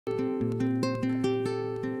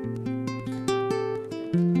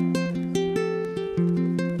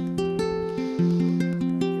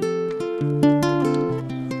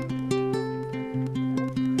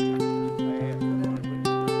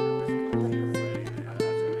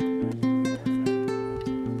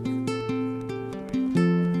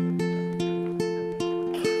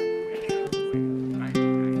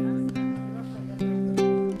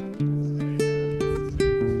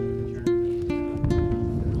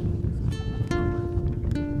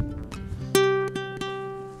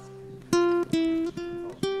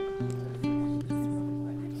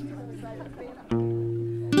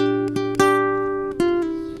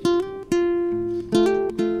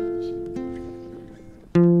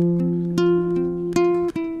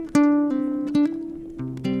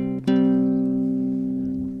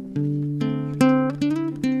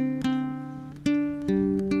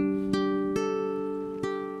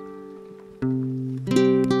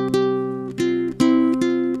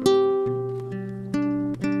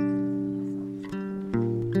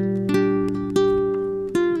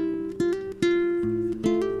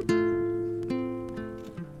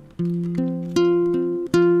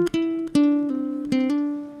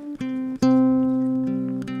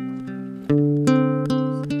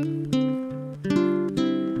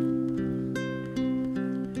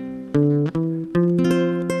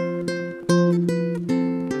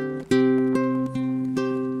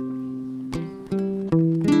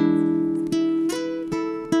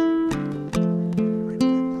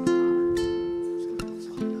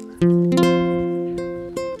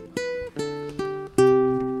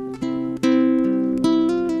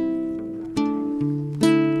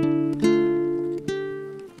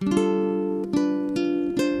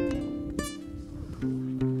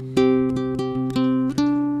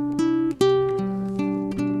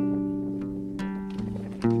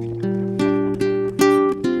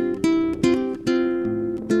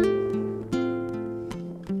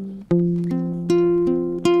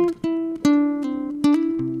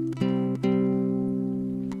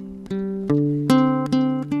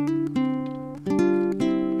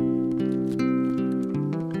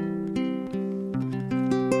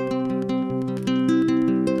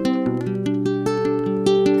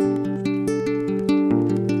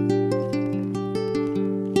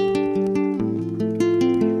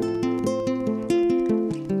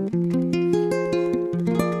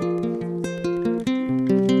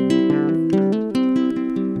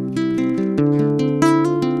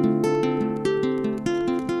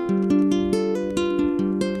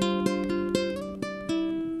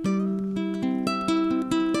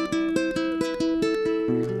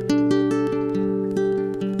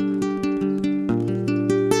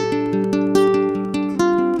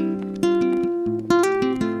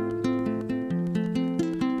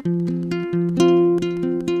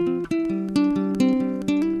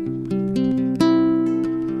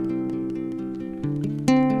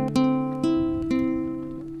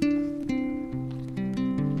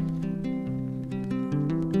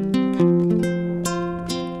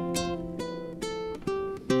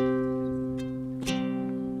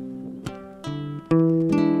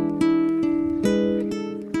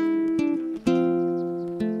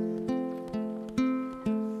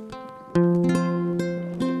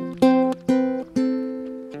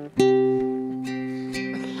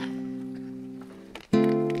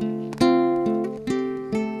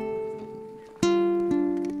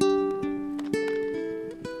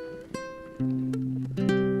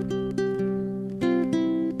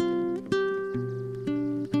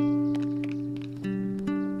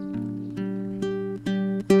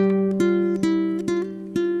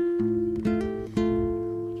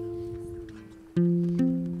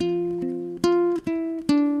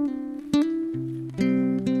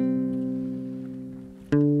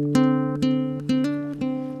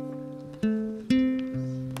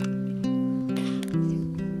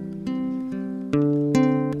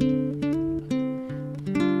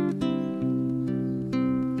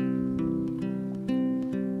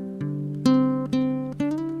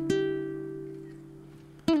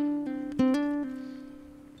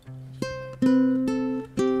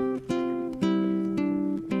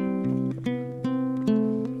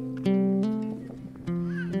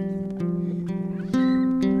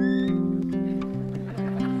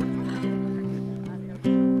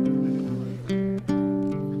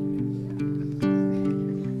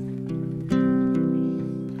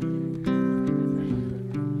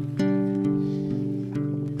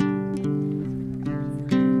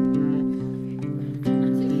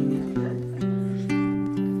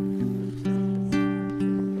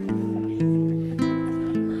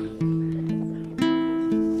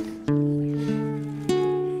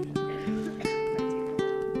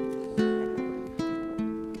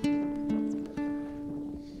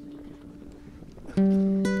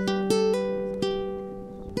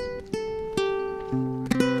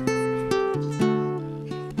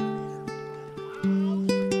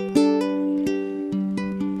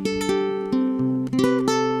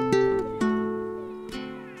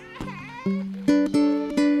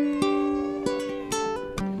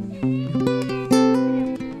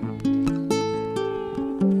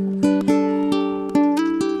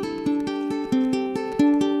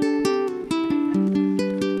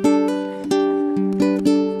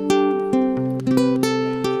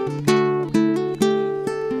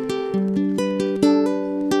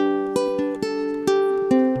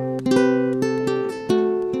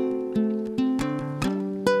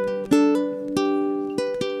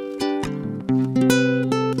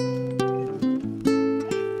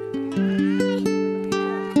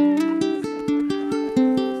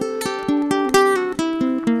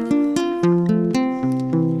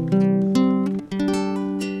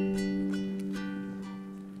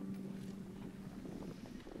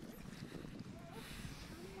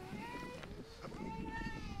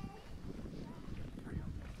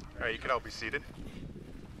All right, you can all be seated.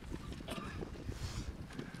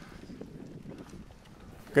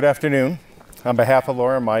 Good afternoon. On behalf of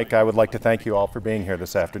Laura and Mike, I would like to thank you all for being here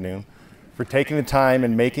this afternoon, for taking the time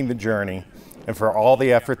and making the journey, and for all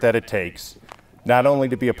the effort that it takes, not only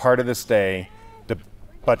to be a part of this day,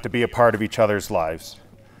 but to be a part of each other's lives.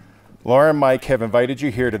 Laura and Mike have invited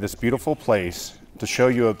you here to this beautiful place to show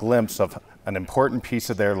you a glimpse of an important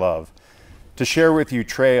piece of their love, to share with you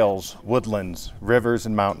trails, woodlands, rivers,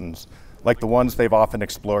 and mountains, like the ones they've often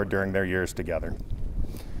explored during their years together.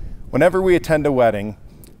 Whenever we attend a wedding,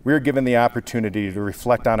 we are given the opportunity to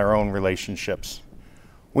reflect on our own relationships.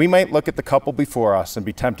 We might look at the couple before us and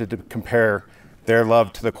be tempted to compare their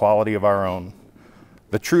love to the quality of our own.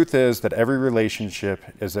 The truth is that every relationship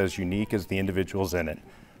is as unique as the individuals in it,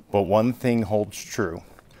 but one thing holds true.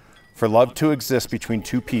 For love to exist between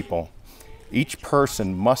two people, each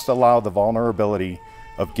person must allow the vulnerability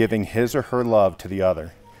of giving his or her love to the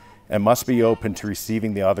other, and must be open to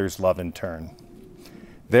receiving the other's love in turn.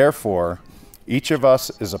 Therefore, each of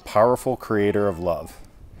us is a powerful creator of love.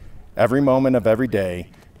 Every moment of every day,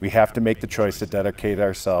 we have to make the choice to dedicate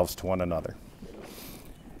ourselves to one another.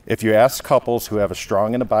 If you ask couples who have a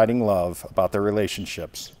strong and abiding love about their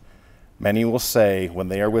relationships, many will say when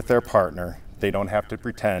they are with their partner, they don't have to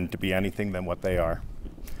pretend to be anything than what they are.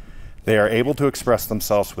 They are able to express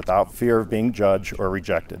themselves without fear of being judged or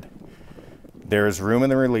rejected. There is room in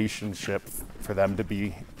the relationship for them to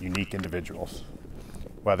be unique individuals.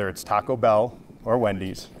 Whether it's Taco Bell or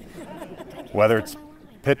Wendy's, whether it's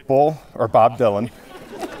Pitbull or Bob Dylan,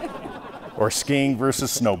 or skiing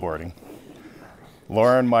versus snowboarding,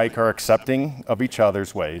 Laura and Mike are accepting of each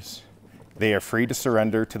other's ways. They are free to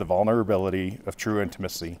surrender to the vulnerability of true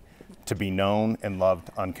intimacy, to be known and loved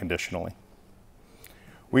unconditionally.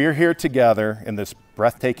 We are here together in this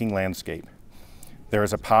breathtaking landscape. There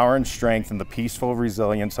is a power and strength in the peaceful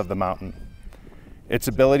resilience of the mountain. Its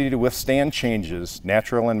ability to withstand changes,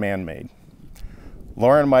 natural and man-made.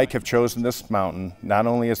 Laura and Mike have chosen this mountain not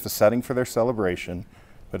only as the setting for their celebration,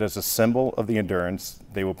 but as a symbol of the endurance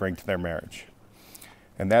they will bring to their marriage.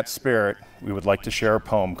 In that spirit, we would like to share a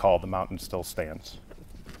poem called "The Mountain Still Stands."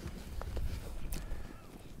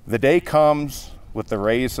 The day comes with the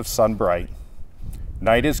rays of sun bright.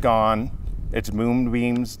 Night is gone, its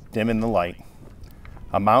moonbeams dim in the light.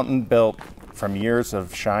 A mountain built from years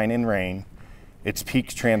of shine and rain, its peak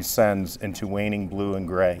transcends into waning blue and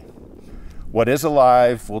gray. What is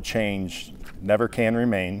alive will change, never can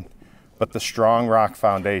remain, but the strong rock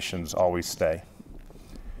foundations always stay.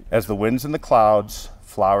 As the winds and the clouds,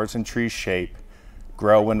 flowers and trees shape,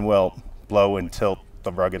 grow and wilt, blow and tilt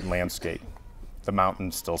the rugged landscape, the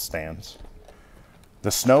mountain still stands. The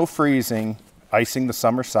snow freezing, icing the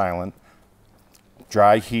summer silent,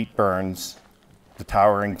 dry heat burns the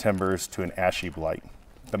towering timbers to an ashy blight.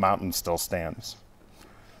 The mountain still stands.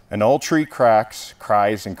 An old tree cracks,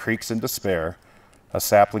 cries, and creaks in despair. A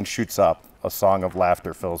sapling shoots up, a song of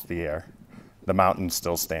laughter fills the air. The mountain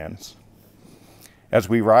still stands. As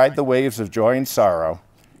we ride the waves of joy and sorrow,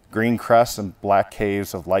 green crests and black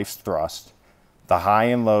caves of life's thrust, the high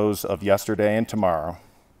and lows of yesterday and tomorrow,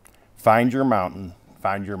 find your mountain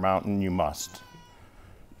you must.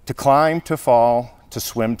 To climb, to fall, to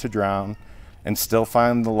swim, to drown, and still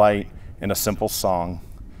find the light in a simple song,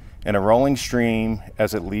 in a rolling stream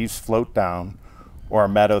as its leaves float down, or a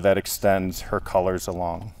meadow that extends her colors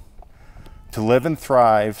along. To live and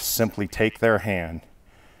thrive, simply take their hand.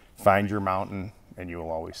 Find your mountain, and you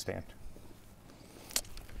will always stand.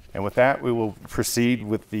 And with that, we will proceed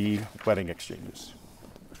with the wedding exchanges.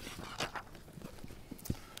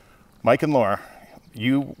 Mike and Laura,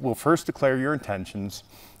 you will first declare your intentions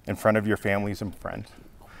in front of your families and friends.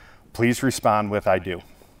 Please respond with "I do."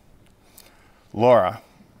 Laura,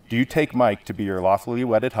 do you take Mike to be your lawfully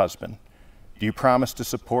wedded husband? Do you promise to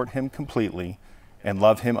support him completely and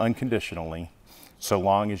love him unconditionally, so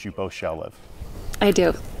long as you both shall live? I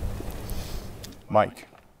do. Mike,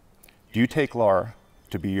 do you take Laura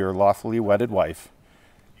to be your lawfully wedded wife?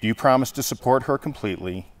 Do you promise to support her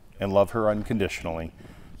completely and love her unconditionally,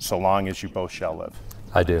 so long as you both shall live?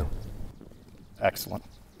 I do. Excellent.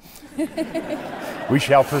 We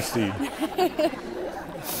shall proceed.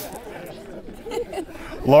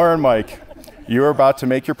 Laura and Mike, you are about to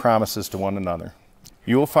make your promises to one another.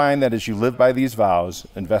 You will find that as you live by these vows,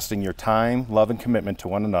 investing your time, love, and commitment to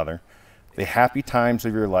one another, the happy times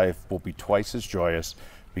of your life will be twice as joyous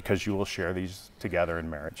because you will share these together in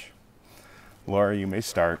marriage. Laura, you may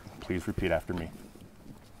start. Please repeat after me.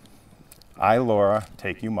 I, Laura,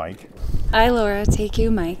 take you, Mike. I, Laura, take you,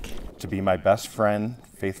 Mike. To be my best friend,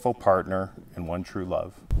 faithful partner, and one true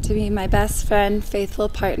love. To be my best friend, faithful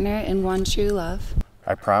partner, and one true love.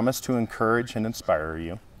 I promise to encourage and inspire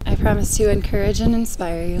you. I promise to encourage and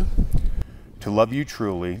inspire you. To love you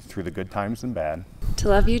truly through the good times and bad. To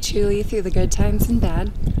love you truly through the good times and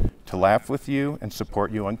bad. To laugh with you and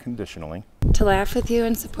support you unconditionally. To laugh with you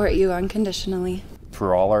and support you unconditionally.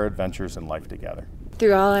 Through all our adventures in life together.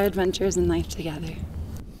 Through all our adventures in life together.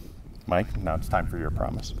 Mike, now it's time for your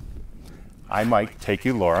promise. I, Mike, take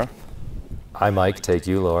you, Laura. I, Mike, take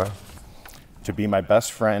you, Laura. To be my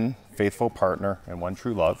best friend, faithful partner, and one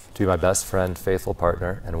true love. To be my best friend, faithful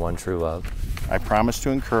partner, and one true love. I promise to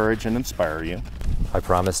encourage and inspire you. I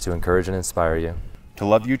promise to encourage and inspire you. To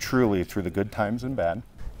love you truly through the good times and bad.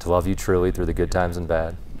 To love you truly through the good times and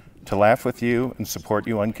bad. To laugh with you and support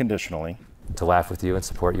you unconditionally. To laugh with you and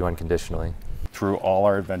support you unconditionally. Through all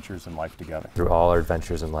our adventures in life together. Through all our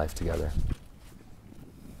adventures in life together.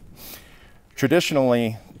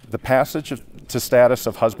 Traditionally, the passage to status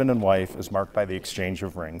of husband and wife is marked by the exchange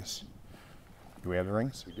of rings. Do we have the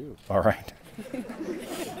rings? We do. All right.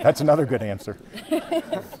 That's another good answer.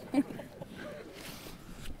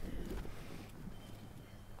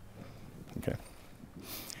 Okay.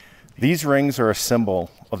 These rings are a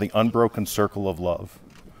symbol of the unbroken circle of love.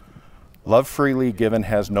 Love freely given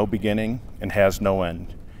has no beginning and has no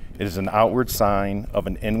end. It is an outward sign of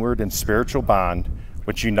an inward and spiritual bond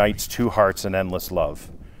which unites two hearts in endless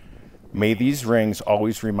love. May these rings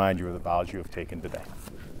always remind you of the vows you have taken today.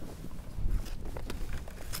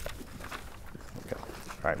 Okay.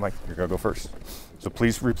 All right, Mike, you're going to go first. So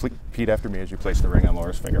please repeat after me as you place the ring on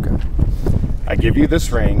Laura's finger. Okay. I give you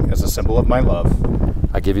this ring as a symbol of my love.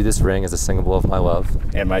 I give you this ring as a symbol of my love.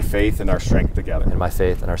 And my faith and our strength together. And my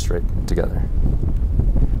faith and our strength together.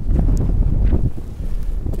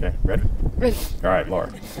 Okay, ready? Ready. All right,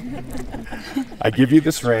 Laura. I give you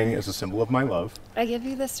this ring as a symbol of my love. I give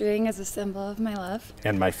you this ring as a symbol of my love.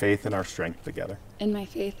 And my faith and our strength together. And my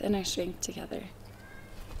faith and our strength together.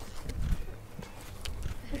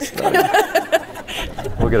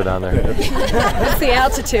 We'll get it on there. It's the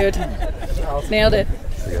altitude. Nailed it.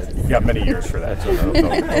 You got many years for that, so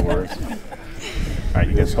no worries. All right,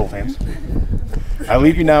 you guys hold hands. I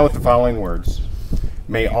leave you now with the following words.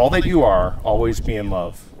 May all that you are always be in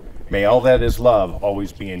love. May all that is love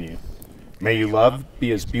always be in you. May your love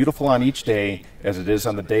be as beautiful on each day as it is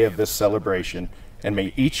on the day of this celebration, and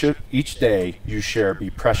may each day you share be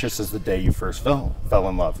precious as the day you first fell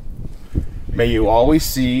in love. May you always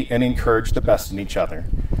see and encourage the best in each other.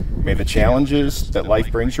 May the challenges that life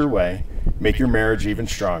brings your way make your marriage even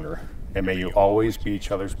stronger, and may you always be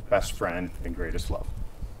each other's best friend and greatest love.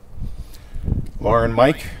 Laura and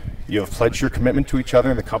Mike, you have pledged your commitment to each other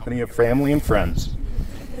in the company of family and friends.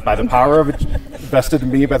 By the power vested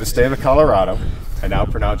in me by the state of Colorado, I now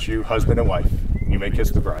pronounce you husband and wife. You may kiss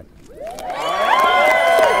the bride.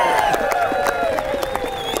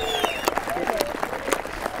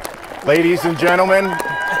 Ladies and gentlemen,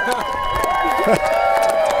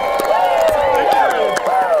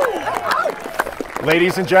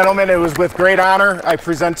 ladies and gentlemen, it was with great honor I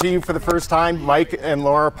present to you for the first time Mike and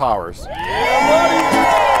Laura Powers.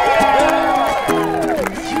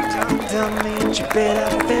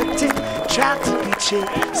 Tried to reach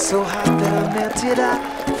it so hard that I melted. I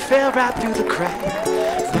fell right through the crack.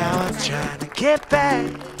 Now I'm trying to get back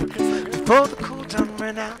before the cool done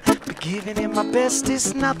ran out. But giving it my best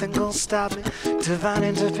is nothing gonna stop me. Divine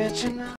intervention now.